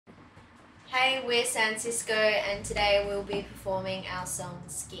Hey, we're San Cisco and today we'll be performing our song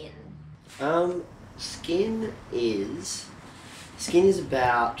Skin. Skin is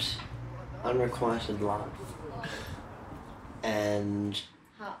about unrequited love and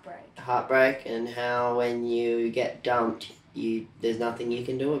heartbreak and how when you get dumped there's nothing you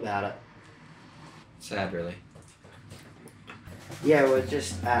can do about it. Sad, really. Yeah, we're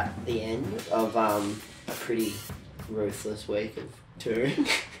just at the end of a pretty ruthless week of touring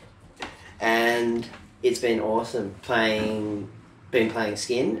and it's been awesome been playing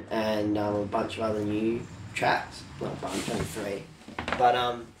Skin and a bunch of other new tracks. Not a bunch, only 3. But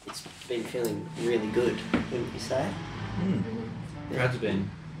it's been feeling really good, wouldn't you say? The crowd's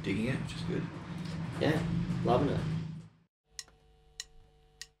been digging it, which is good. Yeah, loving it.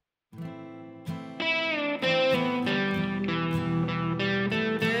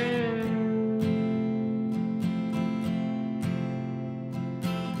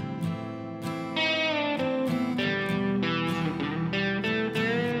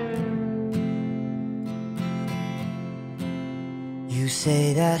 You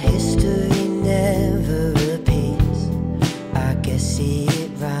say that history never repeats. I guess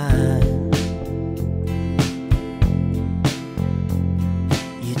it rhymes.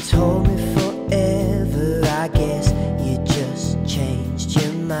 You told me forever. I guess you just changed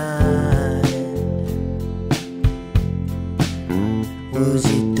your mind. Was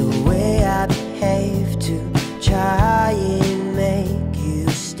it the way I behaved to try and make you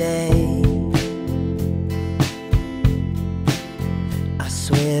stay? I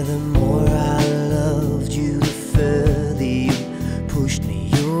swear the more I loved you, the further you pushed me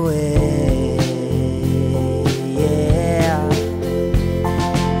away. Yeah.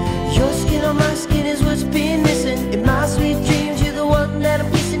 Your skin on my skin is what's been missing. In my sweet dreams, you're the one that I'm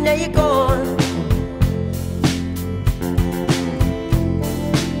kissing. Now you're gone.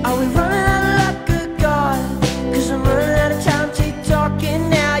 Are we running out of luck, good God? 'Cause I'm running out of time, keep talking,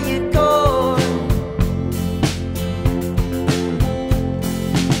 now you're gone.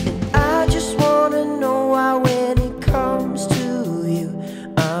 I just wanna know why when it comes to you,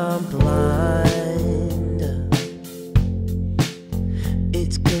 I'm blind.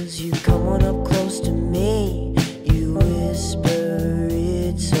 It's 'cause you come on up close to me, you whisper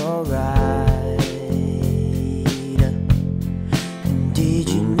it's alright. And did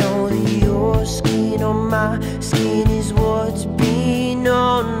you know that your skin on my skin is what's been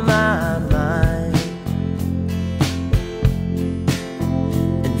on my mind?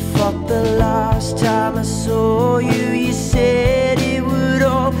 And fuck the last time I saw you, you said it would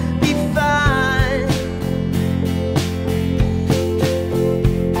all be fine.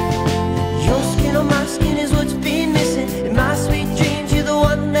 Your skin on my skin is what's been missing. In my sweet dreams, you're the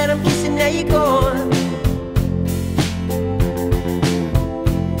one that I'm kissing. Now you're gone.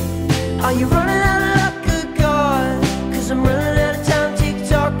 Are you running out of luck, good God? 'Cause I'm running out of time, tick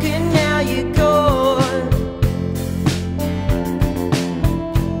tocking, now you're gone.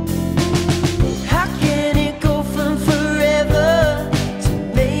 How can it go from forever to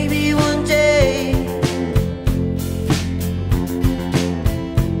maybe one day?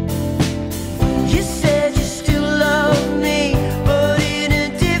 You said you still love me, but in a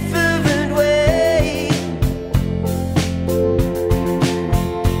different way.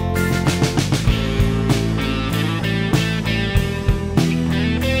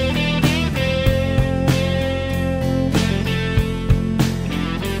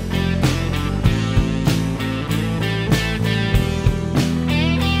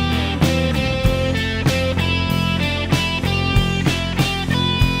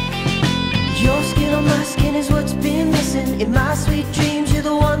 Your skin on my skin is what's been missing. In my sweet dreams, you're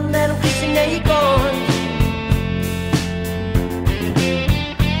the one that I'm kissing. Now you're gone.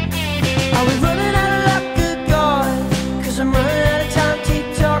 Are we running out of luck, good God? 'Cause I'm running out of time, keep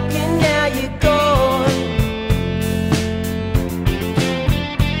talking, now you're gone.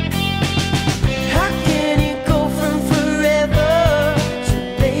 How can it go from forever to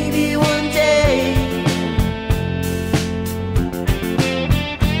maybe one day?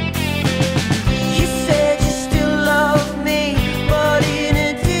 You said you still love me, but in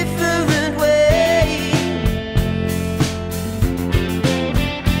a different way.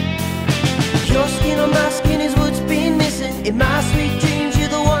 Your skin on my skin